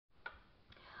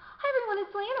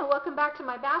it's Lana. Welcome back to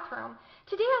my bathroom.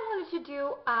 Today I wanted to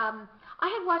do, I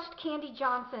had watched Candy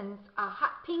Johnson's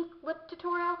hot pink lip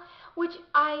tutorial, which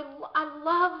I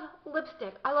love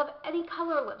lipstick. I love any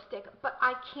color lipstick, but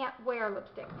I can't wear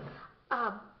lipstick,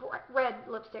 red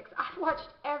lipsticks. I've watched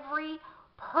every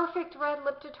perfect red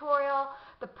lip tutorial,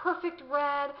 the perfect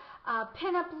red,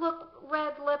 pinup look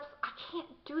red lips. I can't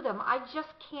do them. I just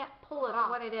can't pull it off.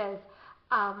 What it is.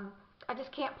 I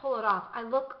just can't pull it off. I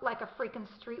look like a freaking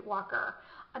streetwalker.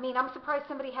 I mean, I'm surprised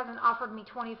somebody hasn't offered me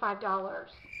 $25.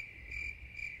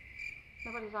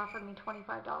 Nobody's offered me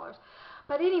 $25.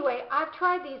 But anyway, I've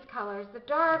tried these colors, the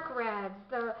dark reds,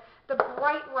 the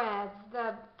bright reds,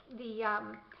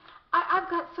 I've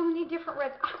got so many different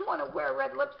reds. I want to wear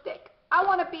red lipstick. I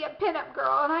want to be a pinup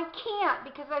girl, and I can't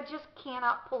because I just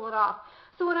cannot pull it off.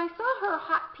 So when I saw her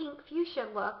hot pink fuchsia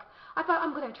look, I thought,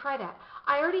 I'm going to try that.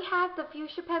 I already have the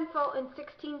fuchsia pencil in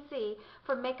 16C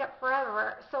for Makeup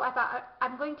Forever, so I thought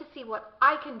I'm going to see what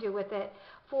I can do with it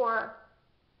for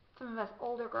some of us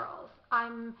older girls.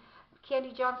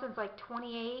 Candy Johnson's like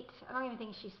 28. I don't even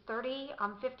think she's 30.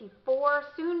 I'm 54,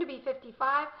 soon to be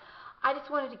 55. I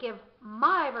just wanted to give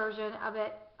my version of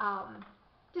it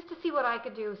just to see what I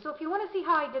could do. So if you want to see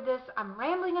how I did this, I'm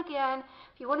rambling again.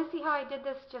 If you want to see how I did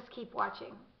this, just keep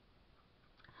watching.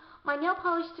 My nail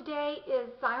polish today is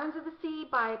Sirens of the Sea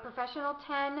by Professional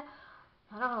 10. I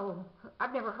don't know,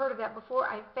 I've never heard of that before.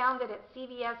 I found it at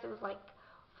CVS. It was like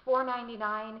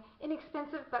 $4.99.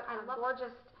 Inexpensive, but I love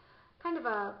gorgeous, kind of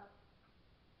a,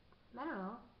 I don't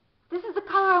know. This is the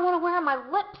color I want to wear on my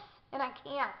lips, and I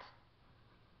can't.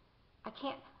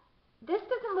 This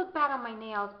doesn't look bad on my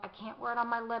nails. I can't wear it on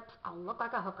my lips. I'll look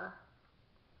like a hooker.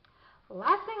 The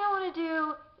last thing I want to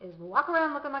do is walk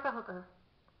around looking like a hooker.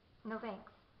 No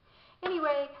thanks.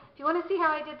 Anyway, if you want to see how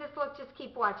I did this look, just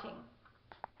keep watching.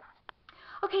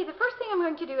 Okay, the first thing I'm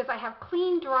going to do is I have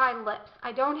clean, dry lips.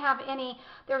 I don't have any,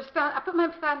 I put my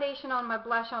foundation on, my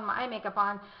blush on, my eye makeup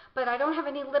on, but I don't have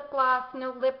any lip gloss,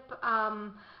 no lip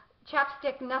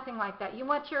chapstick, nothing like that. You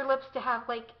want your lips to have,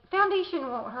 like, foundation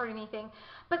won't hurt anything.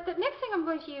 But the next thing I'm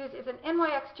going to use is an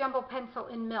NYX Jumbo Pencil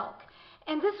in Milk.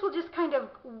 And this will just kind of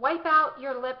wipe out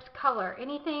your lips color,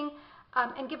 anything,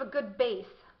 and give a good base.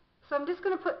 So I'm just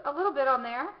going to put a little bit on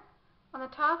there, on the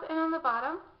top and on the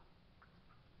bottom,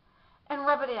 and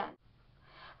rub it in.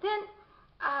 Then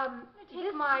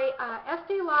take my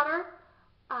Estee Lauder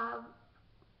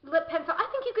lip pencil. I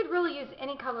think you could really use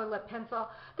any color lip pencil.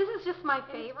 This is just my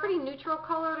favorite. It's pretty neutral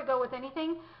color to go with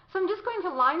anything. So I'm just going to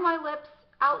line my lips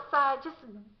outside, just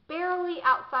barely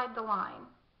outside the line.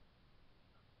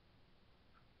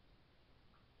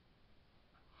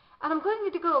 And I'm going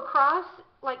to go across,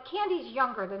 like Candy's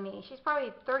younger than me. She's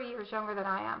probably 30 years younger than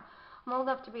I am. I'm old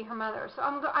enough to be her mother. So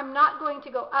I'm not going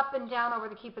to go up and down over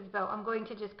the Cupid's bow. I'm going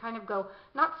to just kind of go,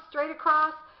 not straight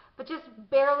across, but just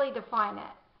barely define it.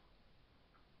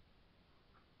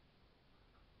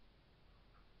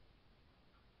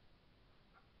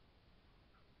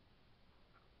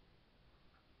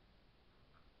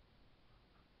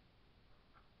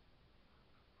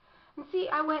 And see,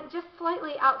 I went just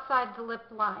slightly outside the lip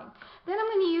line. Then I'm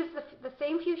going to use the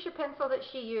same fuchsia pencil that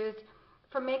she used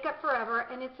for Makeup Forever,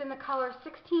 and it's in the color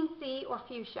 16C or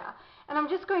fuchsia. And I'm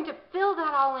just going to fill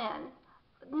that all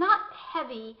in. Not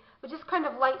heavy, but just kind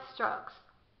of light strokes.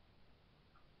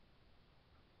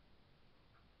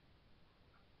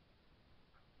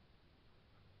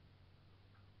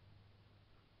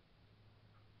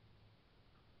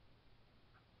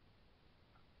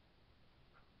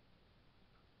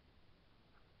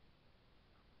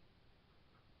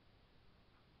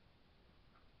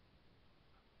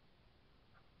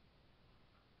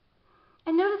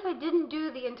 And notice I didn't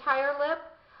do the entire lip.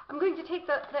 I'm going to take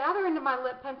the other end of my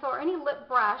lip pencil or any lip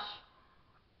brush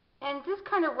and just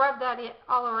kind of rub that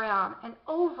all around and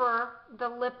over the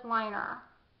lip liner.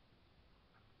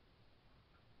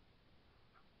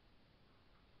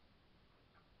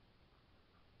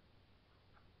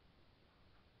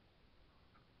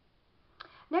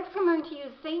 Next I'm going to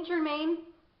use Saint Germain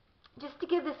just to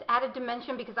give this added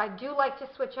dimension, because I do like to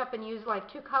switch up and use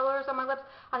like two colors on my lips.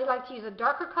 I like to use a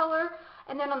darker color,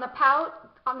 and then on the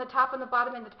pout, on the top and the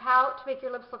bottom in the pout to make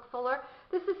your lips look fuller.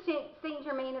 This is Saint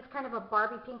Germain. It's kind of a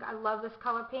Barbie pink. I love this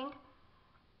color pink.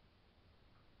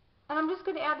 And I'm just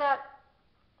going to add that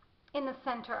in the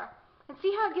center. And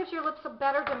see how it gives your lips a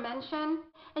better dimension?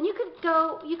 And you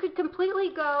could completely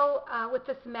go with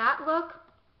this matte look,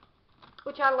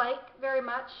 which I like very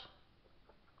much.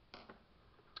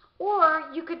 Or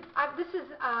you could, this is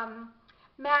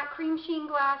matte cream sheen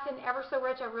glass in Ever So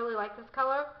Rich. I really like this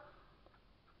color.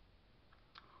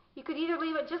 You could either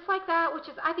leave it just like that, which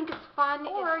is, I think it's fun,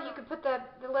 or you could put the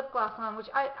lip gloss on, which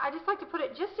I just like to put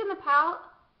it just in the pout.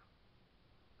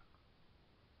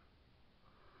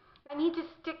 I need to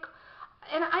stick,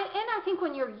 and I think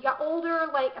when you're older,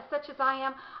 like such as I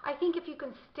am, I think if you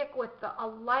can stick with a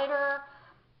lighter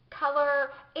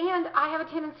color, and I have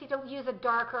a tendency to use a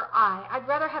darker eye. I'd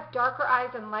rather have darker eyes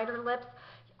and lighter lips.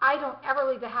 I don't ever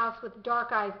leave the house with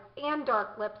dark eyes and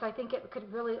dark lips. I think it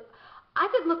could really, I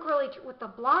could look really, with the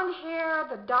blonde hair,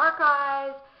 the dark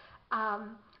eyes,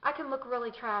 I can look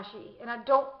really trashy, and I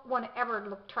don't want to ever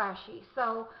look trashy.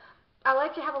 So I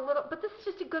like to have a little, but this is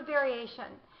just a good variation.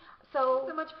 So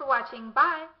much for watching.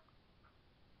 Bye.